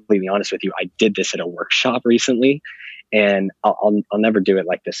completely honest with you, I did this at a workshop recently, and I'll never do it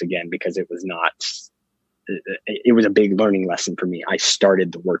like this again, because it was a big learning lesson for me. I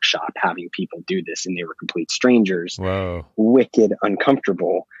started the workshop having people do this, and they were complete strangers. Whoa. Wicked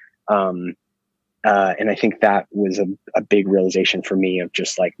uncomfortable. And I think that was a big realization for me of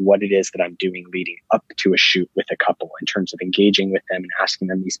just like what it is that I'm doing leading up to a shoot with a couple, in terms of engaging with them and asking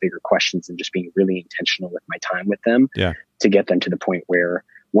them these bigger questions and just being really intentional with my time with them, to get them to the point where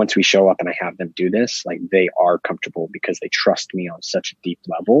once we show up and I have them do this, like they are comfortable because they trust me on such a deep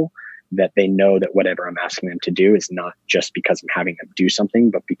level that they know that whatever I'm asking them to do is not just because I'm having them do something,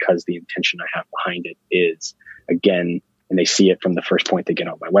 but because the intention I have behind it is, again, and they see it from the first point they get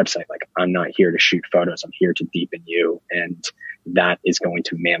on my website. Like, I'm not here to shoot photos. I'm here to deepen you. And that is going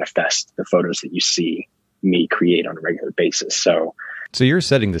to manifest the photos that you see me create on a regular basis. So you're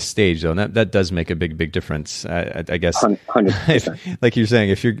setting the stage though, and that does make a big difference. I guess 100%. Like you're saying,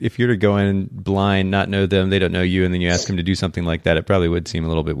 if you're to go in blind, not know them, they don't know you, and then you ask them to do something like that, it probably would seem a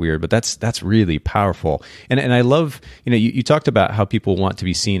little bit weird, but that's really powerful. And I love, you talked about how people want to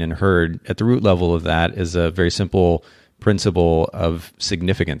be seen and heard. At the root level of that is a very simple principle of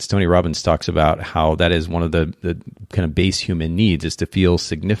significance. Tony Robbins talks about how that is one of the kind of base human needs, is to feel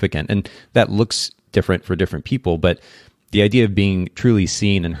significant. And that looks different for different people. But the idea of being truly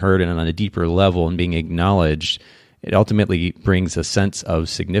seen and heard and on a deeper level and being acknowledged, it ultimately brings a sense of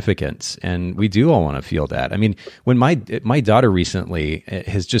significance. And we do all want to feel that. I mean, when my daughter recently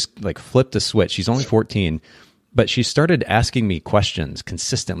has just like flipped a switch, she's only 14, but she started asking me questions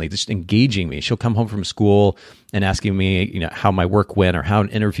consistently, just engaging me. She'll come home from school and asking me, how my work went or how an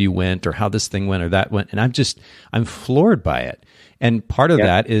interview went or how this thing went or that went. And I'm floored by it. And part of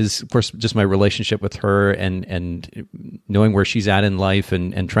that is, of course, just my relationship with her and knowing where she's at in life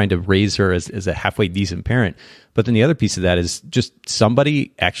and trying to raise her as a halfway decent parent. But then the other piece of that is just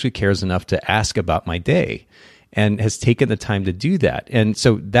somebody actually cares enough to ask about my day and has taken the time to do that. And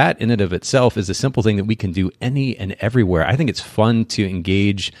so that in and of itself is a simple thing that we can do any and everywhere. I think it's fun to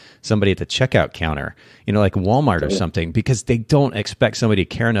engage somebody at the checkout counter, like Walmart or something, because they don't expect somebody to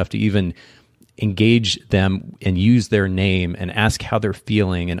care enough to even engage them and use their name and ask how they're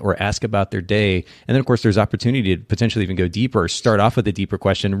feeling or ask about their day. And then, of course, there's opportunity to potentially even go deeper or start off with a deeper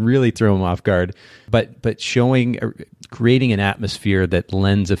question, really throw them off guard. But creating an atmosphere that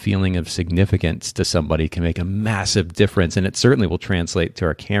lends a feeling of significance to somebody can make a massive difference. And it certainly will translate to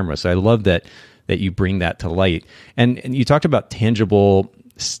our camera. So I love that you bring that to light. And you talked about tangible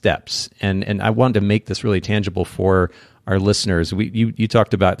steps. And I wanted to make this really tangible for our listeners. You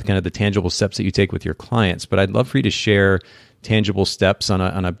talked about kind of the tangible steps that you take with your clients, but I'd love for you to share tangible steps on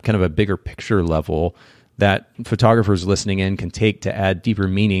a kind of a bigger picture level that photographers listening in can take to add deeper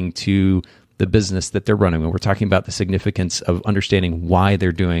meaning to the business that they're running. When we're talking about the significance of understanding why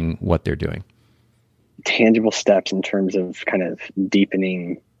they're doing what they're doing. Tangible steps in terms of kind of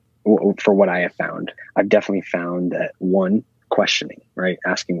deepening for what I have found. I've definitely found that one, questioning, right?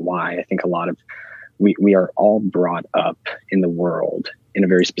 Asking why. I think a lot of we are all brought up in the world in a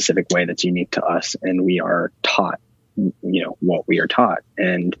very specific way that's unique to us. And we are taught, what we are taught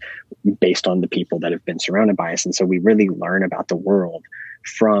and based on the people that have been surrounded by us. And so we really learn about the world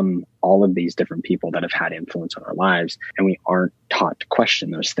from all of these different people that have had influence on our lives. And we aren't taught to question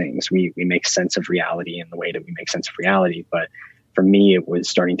those things. We make sense of reality in the way that we make sense of reality. But for me, it was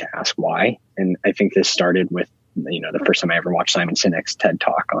starting to ask why. And I think this started with the first time I ever watched Simon Sinek's TED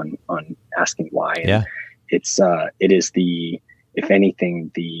Talk on asking why. And it is if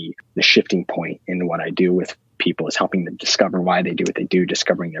anything, the shifting point in what I do with people is helping them discover why they do what they do,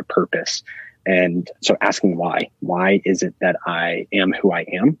 discovering their purpose. And so asking why is it that I am who I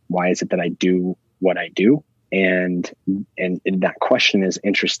am? Why is it that I do what I do? And that question is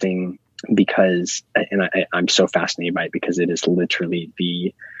interesting because, I'm so fascinated by it because it is literally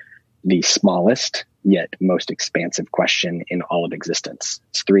the smallest yet most expansive question in all of existence.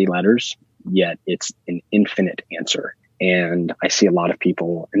 It's 3 letters, yet it's an infinite answer. And I see a lot of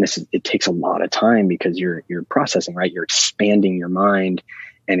people, and it takes a lot of time because you're processing, right? You're expanding your mind,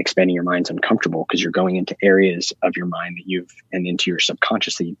 and expanding your mind's uncomfortable because you're going into areas of your mind and into your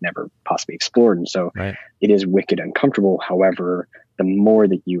subconscious that you've never possibly explored. And so It is wicked uncomfortable. However, the more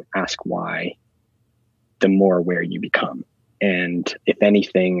that you ask why, the more aware you become. And if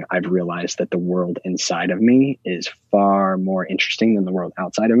anything, I've realized that the world inside of me is far more interesting than the world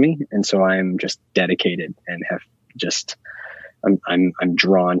outside of me. And so I'm just dedicated and have just, I'm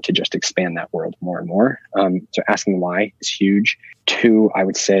drawn to just expand that world more and more. So asking why is huge. 2, I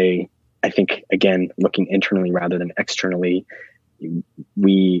would say, I think, again, looking internally rather than externally,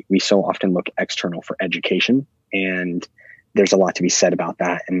 we so often look external for education, and there's a lot to be said about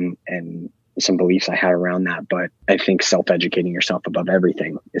that. And some beliefs I had around that, but I think self-educating yourself above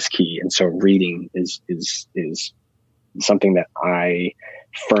everything is key. And so reading is something that I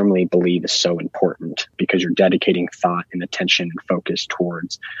firmly believe is so important because you're dedicating thought and attention and focus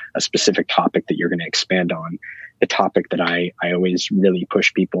towards a specific topic that you're going to expand on. The topic that I always really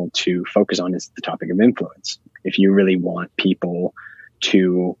push people to focus on is the topic of influence. If you really want people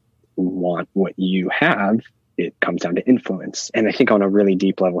to want what you have, it comes down to influence. And I think on a really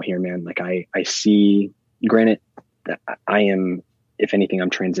deep level here, man, like I see, granted, that I am, if anything, I'm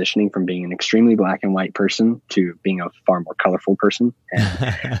transitioning from being an extremely black and white person to being a far more colorful person.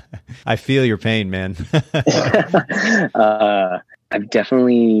 And I feel your pain, man. I've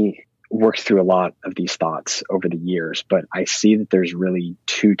definitely worked through a lot of these thoughts over the years, but I see that there's really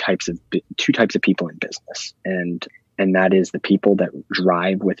two types of people in business. And that is the people that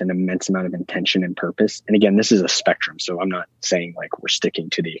drive with an immense amount of intention and purpose. And again, this is a spectrum. So I'm not saying like we're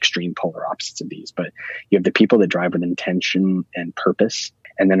sticking to the extreme polar opposites of these, but you have the people that drive with intention and purpose.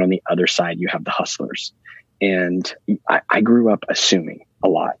 And then on the other side, you have the hustlers. And I grew up assuming a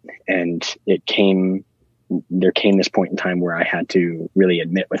lot. And there came this point in time where I had to really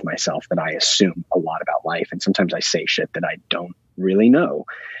admit with myself that I assume a lot about life. And sometimes I say shit that I don't really know.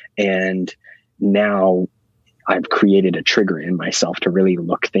 And now I've created a trigger in myself to really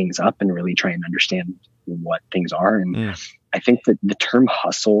look things up and really try and understand what things are. And I think that the term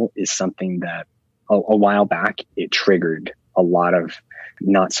hustle is something that a while back, it triggered a lot of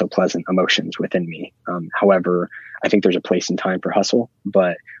not so pleasant emotions within me. However, I think there's a place and time for hustle.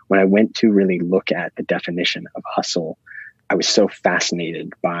 But when I went to really look at the definition of hustle, I was so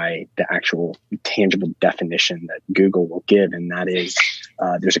fascinated by the actual tangible definition that Google will give. And that is,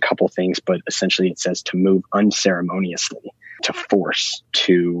 there's a couple things, but essentially it says to move unceremoniously, to force,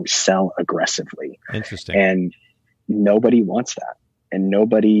 to sell aggressively. Interesting. And nobody wants that. And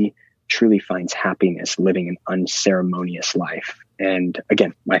nobody truly finds happiness living an unceremonious life. And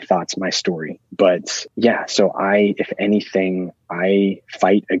again, my thoughts, my story. But yeah, so if anything, I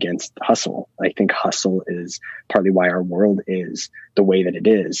fight against hustle. I think hustle is partly why our world is the way that it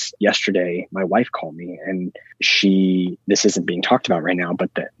is. Yesterday, my wife called me and this isn't being talked about right now, but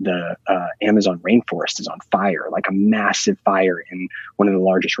the Amazon rainforest is on fire, like a massive fire in one of the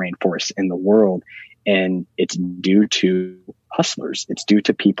largest rainforests in the world. And it's due to hustlers. It's due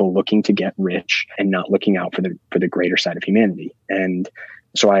to people looking to get rich and not looking out for the greater side of humanity. And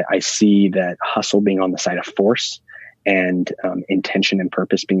so I see that hustle being on the side of force and intention and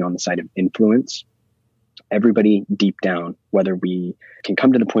purpose being on the side of influence. Everybody deep down, whether we can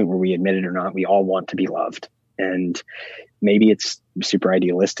come to the point where we admit it or not, we all want to be loved. And maybe it's super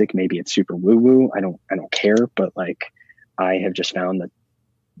idealistic, maybe it's super woo-woo. I don't care, but like I have just found that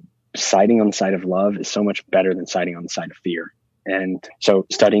siding on the side of love is so much better than siding on the side of fear. And so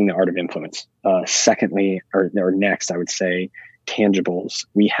studying the art of influence. Secondly, or next, I would say tangibles.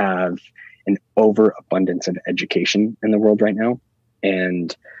 We have an overabundance of education in the world right now.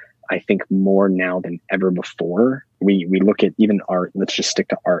 And I think more now than ever before, we look at even art, let's just stick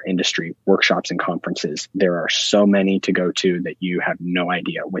to our industry, workshops and conferences. There are so many to go to that you have no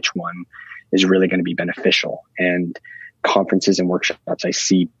idea which one is really going to be beneficial. And conferences and workshops, I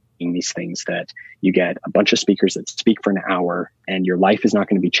see these things that you get a bunch of speakers that speak for an hour and your life is not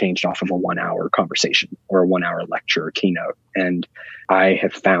going to be changed off of a 1 hour conversation or a 1 hour lecture or keynote. And I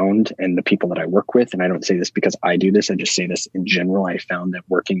have found, and the people that I work with, and I don't say this because I do this, I just say this in general, I found that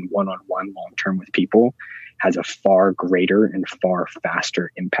working one-on-one long-term with people has a far greater and far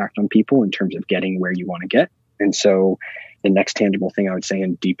faster impact on people in terms of getting where you want to get. And so the next tangible thing I would say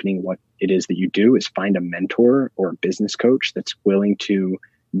in deepening what it is that you do is find a mentor or a business coach that's willing to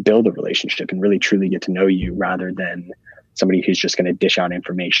build a relationship and really truly get to know you rather than somebody who's just going to dish out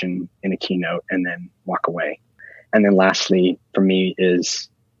information in a keynote and then walk away. And then lastly, for me, is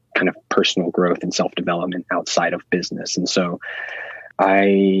kind of personal growth and self-development outside of business. And so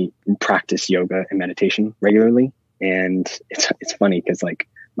I practice yoga and meditation regularly. And it's funny because like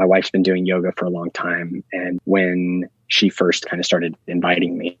my wife's been doing yoga for a long time. And when she first kind of started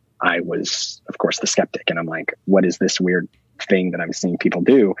inviting me, I was, of course, the skeptic. And I'm like, what is this weird thing that I'm seeing people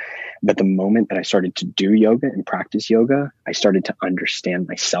do? But the moment that I started to do yoga and practice yoga, I started to understand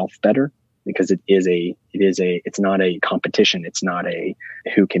myself better, because it's not a competition. It's not a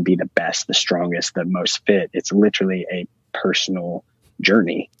who can be the best, the strongest, the most fit. It's literally a personal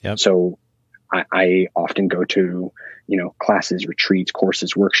journey. Yep. So I often go to, classes, retreats,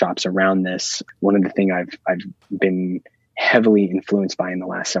 courses, workshops around this. One of the things I've been heavily influenced by in the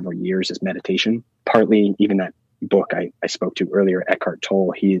last several years is meditation. Partly even that book I spoke to earlier, Eckhart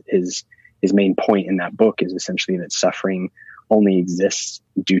Tolle, his main point in that book is essentially that suffering only exists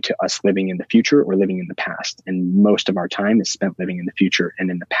due to us living in the future or living in the past. And most of our time is spent living in the future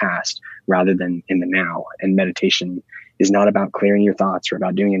and in the past rather than in the now. And meditation is not about clearing your thoughts or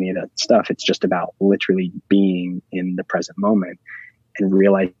about doing any of that stuff. It's just about literally being in the present moment and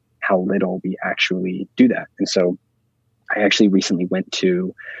realize how little we actually do that. And so I actually recently went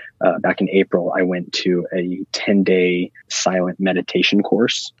to, back in April, I went to a 10-day silent meditation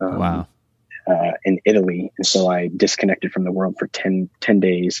course. Wow. In Italy. And so I disconnected from the world for 10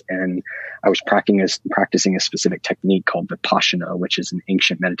 days. And I was practicing a specific technique called Vipassana, which is an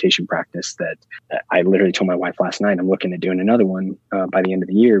ancient meditation practice that I literally told my wife last night, I'm looking at doing another one by the end of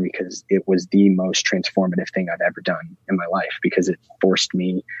the year, because it was the most transformative thing I've ever done in my life, because it forced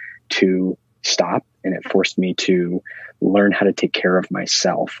me to stop and it forced me to learn how to take care of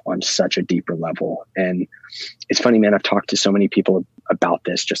myself on such a deeper level. And it's funny, man, I've talked to so many people about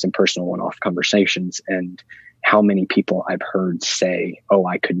this just in personal one-off conversations, and how many people I've heard say, oh,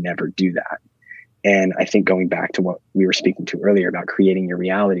 I could never do that. And I think going back to what we were speaking to earlier about creating your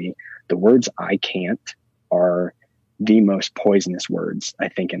reality, the words I can't are the most poisonous words, I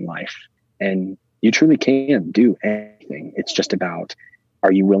think, in life. And you truly can do anything. It's just about,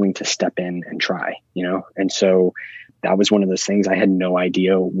 are you willing to step in and try, And so that was one of those things. I had no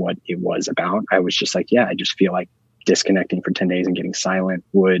idea what it was about. I was just like, yeah, I just feel like disconnecting for 10 days and getting silent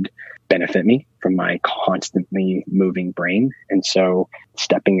would benefit me from my constantly moving brain. And so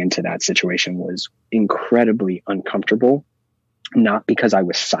stepping into that situation was incredibly uncomfortable, not because I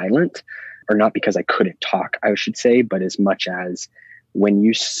was silent or not because I couldn't talk, I should say, but as much as when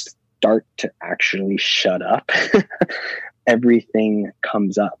you start to actually shut up, everything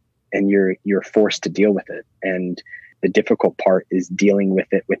comes up and you're forced to deal with it. And the difficult part is dealing with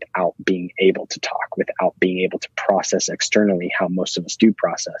it without being able to talk, without being able to process externally how most of us do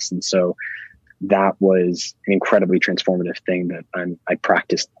process. And so that was an incredibly transformative thing that I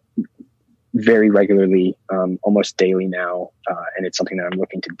practiced very regularly, almost daily now. And it's something that I'm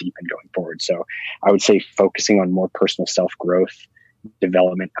looking to deepen going forward. So I would say focusing on more personal self-growth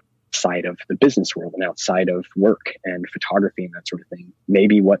development outside of the business world and outside of work and photography and that sort of thing.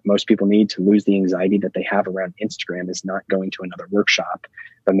 Maybe what most people need to lose the anxiety that they have around Instagram is not going to another workshop,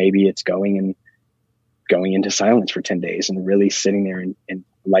 but maybe it's going into silence for 10 days and really sitting there and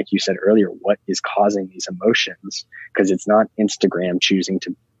like you said earlier, what is causing these emotions? Because it's not Instagram choosing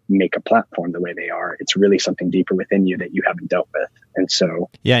to make a platform the way they are. It's really something deeper within you that you haven't dealt with. And so,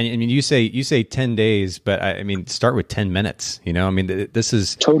 yeah, I mean, you say 10 days, but I mean, start with 10 minutes, I mean, this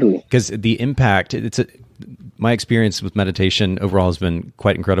is totally because the impact my experience with meditation overall has been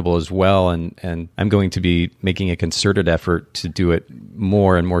quite incredible as well. And I'm going to be making a concerted effort to do it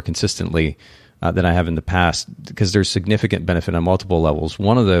more and more consistently than I have in the past, because there's significant benefit on multiple levels.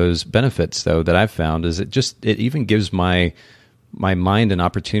 One of those benefits though, that I've found is it even gives my mind an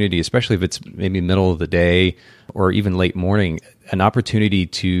opportunity, especially if it's maybe middle of the day or even late morning, an opportunity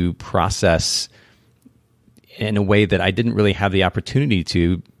to process in a way that I didn't really have the opportunity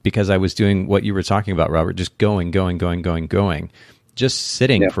to, because I was doing what you were talking about, Robert, just going, just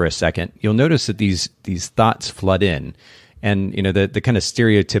sitting for a second. You'll notice that these thoughts flood in, and the kind of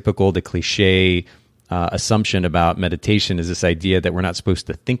stereotypical, the cliche assumption about meditation is this idea that we're not supposed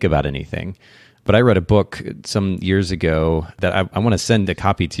to think about anything. But I read a book some years ago that I want to send a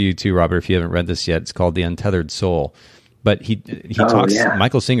copy to you too, Robert, if you haven't read this yet. It's called The Untethered Soul. But he talks. Yeah.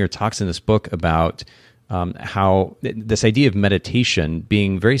 Michael Singer talks in this book about how this idea of meditation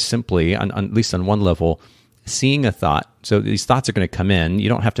being very simply, at least on one level, seeing a thought. So these thoughts are going to come in. You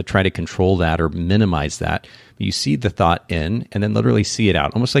don't have to try to control that or minimize that. You see the thought in and then literally see it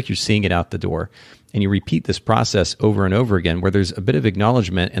out, almost like you're seeing it out the door. And you repeat this process over and over again, where there's a bit of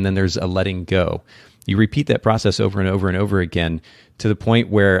acknowledgement and then there's a letting go. You repeat that process over and over and over again to the point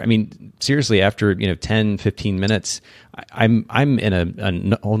where, I mean, seriously, after 10, 15 minutes, I'm in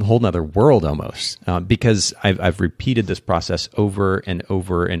a whole nother world almost, because I've repeated this process over and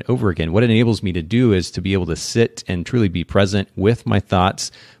over and over again. What it enables me to do is to be able to sit and truly be present with my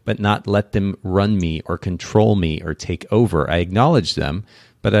thoughts, but not let them run me or control me or take over. I acknowledge them,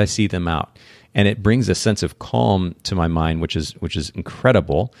 but I see them out. And it brings a sense of calm to my mind, which is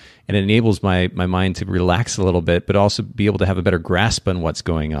incredible. And it enables my mind to relax a little bit, but also be able to have a better grasp on what's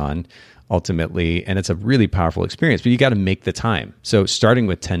going on ultimately. And it's a really powerful experience, but you got to make the time. So starting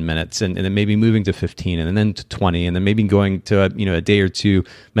with 10 minutes and then maybe moving to 15 and then to 20 and then maybe going to a day or two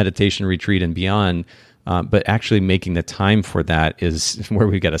meditation retreat and beyond. But actually making the time for that is where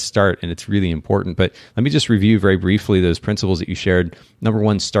we've got to start, and it's really important. But let me just review very briefly those principles that you shared. Number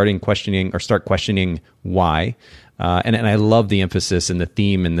one, start questioning why. And I love the emphasis and the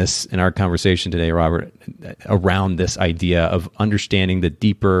theme in our conversation today, Robert, around this idea of understanding the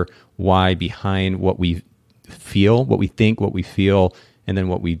deeper why behind what we feel, what we think, what we feel, and then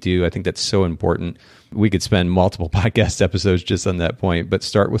what we do. I think that's so important. We could spend multiple podcast episodes just on that point, but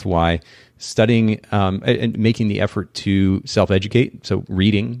start with why. Studying and making the effort to self-educate, so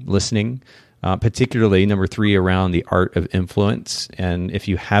reading, listening, particularly number 3 around the art of influence. And if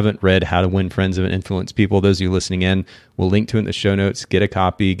you haven't read How to Win Friends and Influence People, those of you listening in, we'll link to it in the show notes. Get a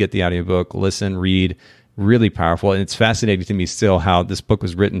copy, get the audiobook, listen, read. Really powerful. And it's fascinating to me still how this book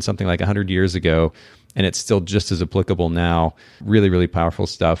was written something like 100 years ago, and it's still just as applicable now. Really, really powerful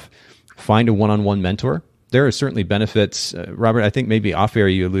stuff. Find a one-on-one mentor. There are certainly benefits. Robert, I think maybe off air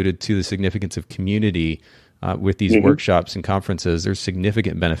you alluded to the significance of community with these workshops and conferences. There's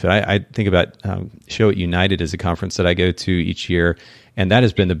significant benefit. I think about Show It United as a conference that I go to each year, and that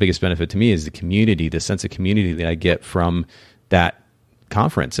has been the biggest benefit to me is the community, the sense of community that I get from that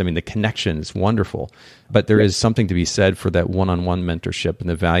conference. I mean, the connection is wonderful, but there is something to be said for that one-on-one mentorship and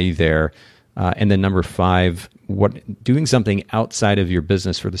the value there. And then number 5, doing something outside of your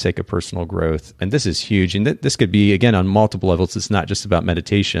business for the sake of personal growth. And this is huge. And this could be, again, on multiple levels. It's not just about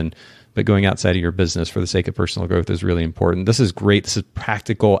meditation, but going outside of your business for the sake of personal growth is really important. This is great. This is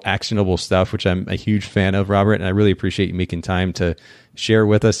practical, actionable stuff, which I'm a huge fan of, Robert. And I really appreciate you making time to share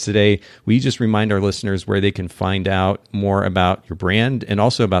with us today. Will you just remind our listeners where they can find out more about your brand and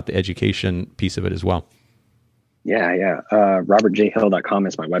also about the education piece of it as well? Yeah. RobertJHill.com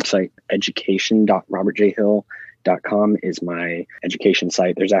is my website. Education.robertjhill.com is my education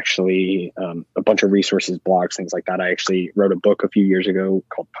site. There's actually a bunch of resources, blogs, things like that. I actually wrote a book a few years ago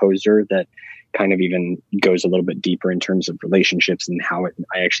called Poser that kind of even goes a little bit deeper in terms of relationships and how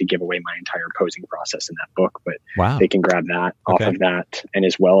I actually give away my entire posing process in that book. But wow, they can grab that off of that. And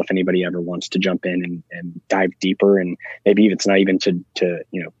as well, if anybody ever wants to jump in and dive deeper, and maybe it's not even to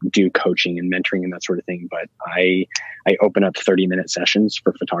do coaching and mentoring and that sort of thing, but I open up 30-minute sessions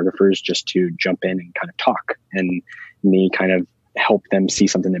for photographers just to jump in and kind of talk, and me kind of help them see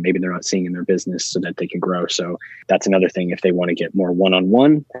something that maybe they're not seeing in their business so that they can grow. So that's another thing if they want to get more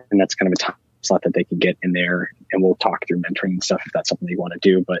one-on-one, and that's kind of a time slot that they can get in there, and we'll talk through mentoring and stuff if that's something they want to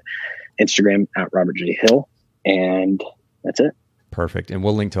do. But Instagram at Robert J. Hill, and that's it. Perfect. And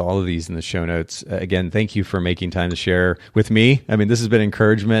we'll link to all of these in the show notes. Again, thank you for making time to share with me. I mean, this has been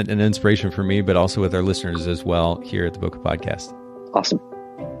encouragement and inspiration for me, but also with our listeners as well here at the Bokeh Podcast. Awesome.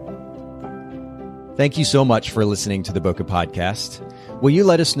 Thank you so much for listening to the Bokeh Podcast. Will you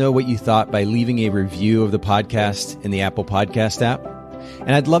let us know what you thought by leaving a review of the podcast in the Apple Podcast app?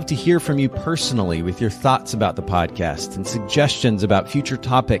 And I'd love to hear from you personally with your thoughts about the podcast and suggestions about future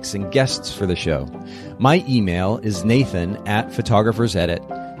topics and guests for the show. My email is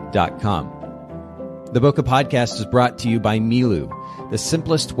nathan@photographersedit.com. The Bokeh Podcast is brought to you by Milu, the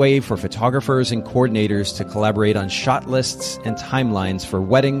simplest way for photographers and coordinators to collaborate on shot lists and timelines for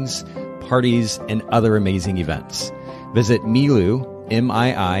weddings, parties, and other amazing events. Visit Milu,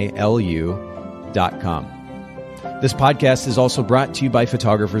 MIILU.com. This podcast is also brought to you by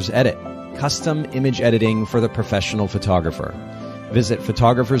Photographers Edit, custom image editing for the professional photographer. Visit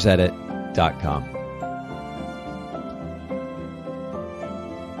photographersedit.com.